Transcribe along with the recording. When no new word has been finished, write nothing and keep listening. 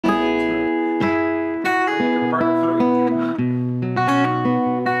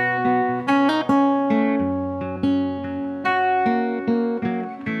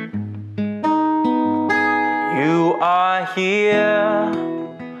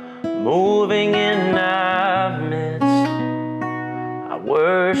moving in our midst. I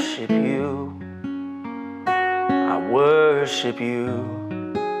worship you. I worship you.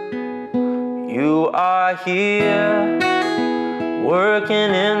 You are here,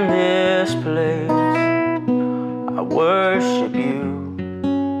 working in this place. I worship you.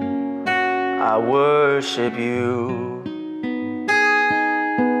 I worship you.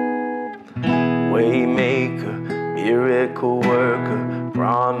 Waymaker, miracle worker,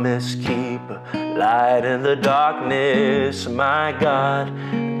 promise keeper, light in the darkness, my God,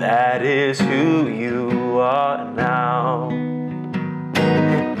 that is who you are now.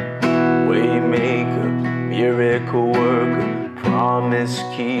 Waymaker, miracle worker, promise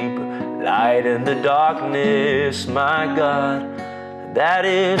keeper, light in the darkness, my God, that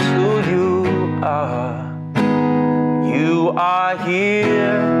is who you are. You are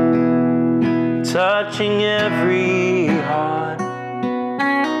here, touching every heart.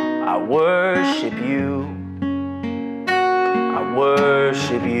 I worship you. I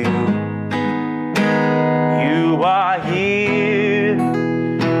worship you. You are here,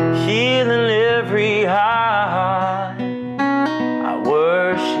 healing every heart. I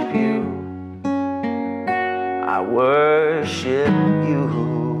worship you. I worship you.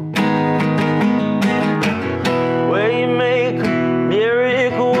 Waymaker,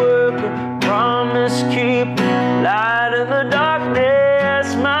 miracle worker, promise keeper, light in the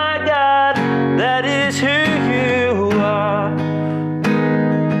darkness, my God, that is who you are.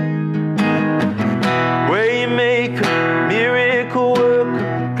 Waymaker, miracle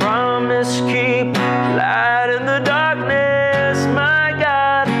worker, promise keeper, light in the darkness, my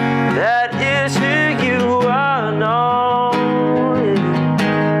God, that is who you are. No,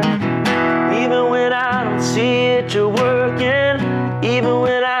 even when I don't see it, you're working. Even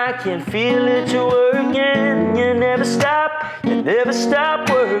when I can't feel it, you're working. You never stop, you never stop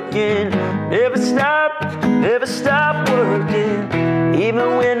working. Never stop working.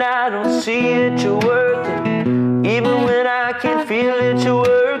 Even when I don't see it, you're working. Even when I can't feel it, you're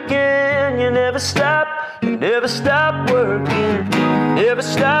working. You never stop working. Never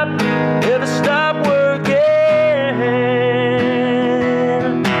stop working.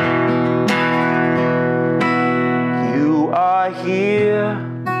 You are here,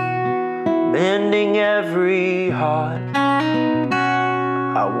 mending every heart.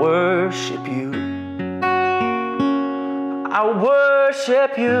 I worship you. I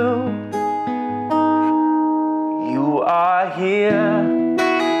worship you. You are here,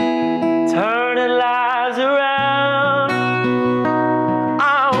 turning lives around.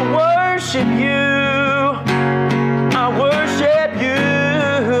 I worship you. I worship you.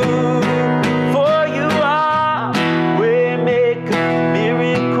 For you are waymaker,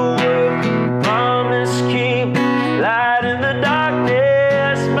 miracle worker, promise keeper, light in the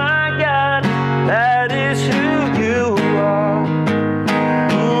darkness, my God, that is who you are.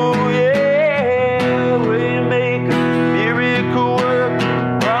 Ooh, yeah, waymaker, miracle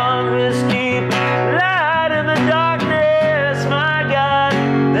worker, promise keeper, light in the darkness, my God,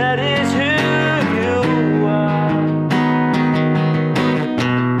 that is who you are.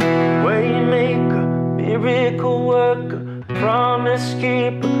 Waymaker, miracle worker, promise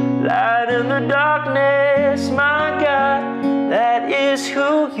keeper, light in the darkness, my God, that is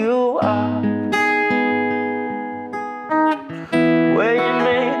who you are.